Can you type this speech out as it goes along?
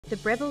The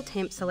Breville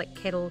Temp Select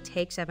Kettle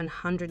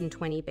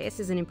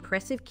BKE720BSS is an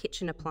impressive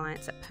kitchen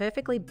appliance that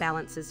perfectly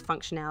balances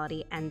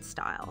functionality and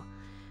style.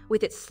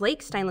 With its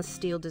sleek stainless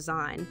steel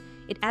design,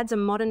 it adds a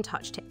modern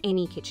touch to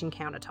any kitchen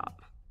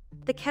countertop.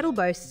 The kettle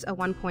boasts a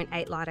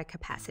 1.8 litre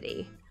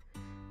capacity,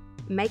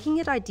 making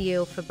it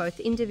ideal for both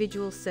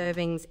individual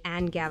servings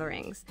and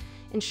gatherings,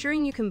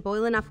 ensuring you can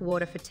boil enough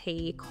water for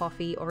tea,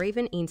 coffee, or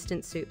even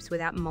instant soups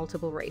without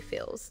multiple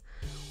refills.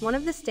 One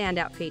of the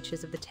standout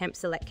features of the Temp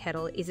Select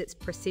Kettle is its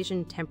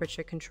precision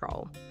temperature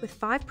control. With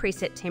 5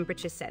 preset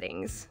temperature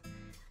settings,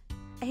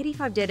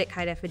 85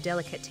 dedicated for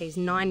delicate teas,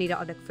 90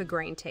 for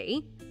green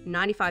tea,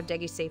 95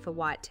 deg for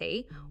white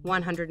tea,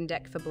 100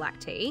 deg for black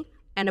tea,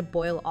 and a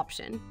boil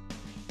option.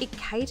 It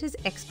caters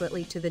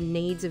expertly to the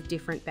needs of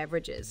different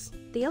beverages.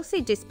 The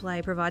LCD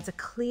display provides a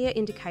clear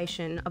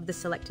indication of the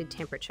selected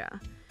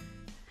temperature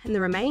and the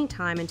remaining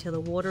time until the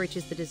water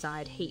reaches the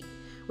desired heat,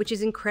 which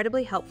is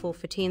incredibly helpful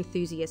for tea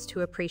enthusiasts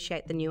who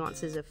appreciate the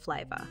nuances of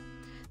flavour.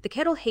 The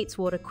kettle heats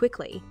water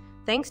quickly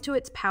thanks to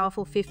its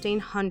powerful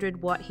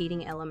 1500 watt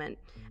heating element,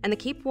 and the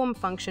keep warm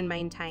function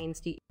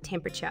maintains the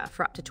temperature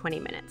for up to 20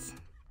 minutes.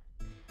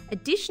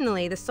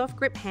 Additionally, the soft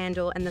grip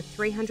handle and the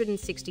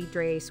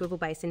 360-degree swivel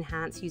base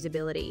enhance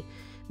usability,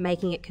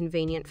 making it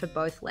convenient for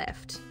both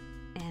left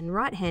and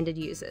right-handed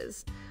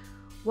users.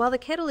 While the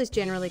kettle is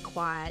generally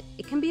quiet,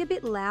 it can be a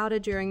bit louder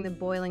during the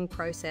boiling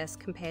process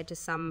compared to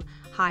some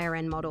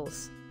higher-end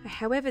models.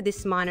 However,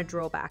 this minor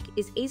drawback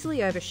is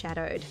easily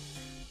overshadowed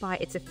by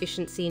its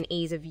efficiency and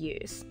ease of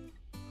use.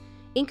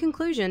 In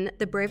conclusion,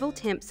 the Breville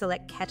Temp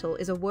Select Kettle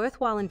is a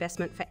worthwhile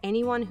investment for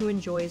anyone who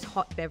enjoys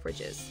hot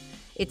beverages.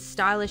 Its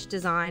stylish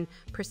design,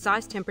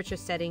 precise temperature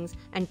settings,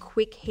 and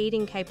quick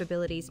heating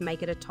capabilities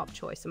make it a top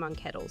choice among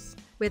kettles.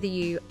 Whether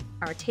you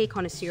are a tea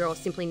connoisseur or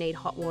simply need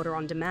hot water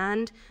on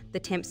demand, the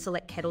Temp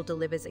Select Kettle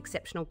delivers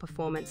exceptional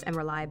performance and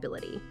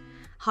reliability.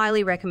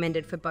 Highly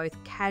recommended for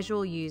both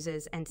casual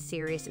users and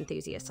serious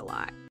enthusiasts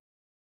alike.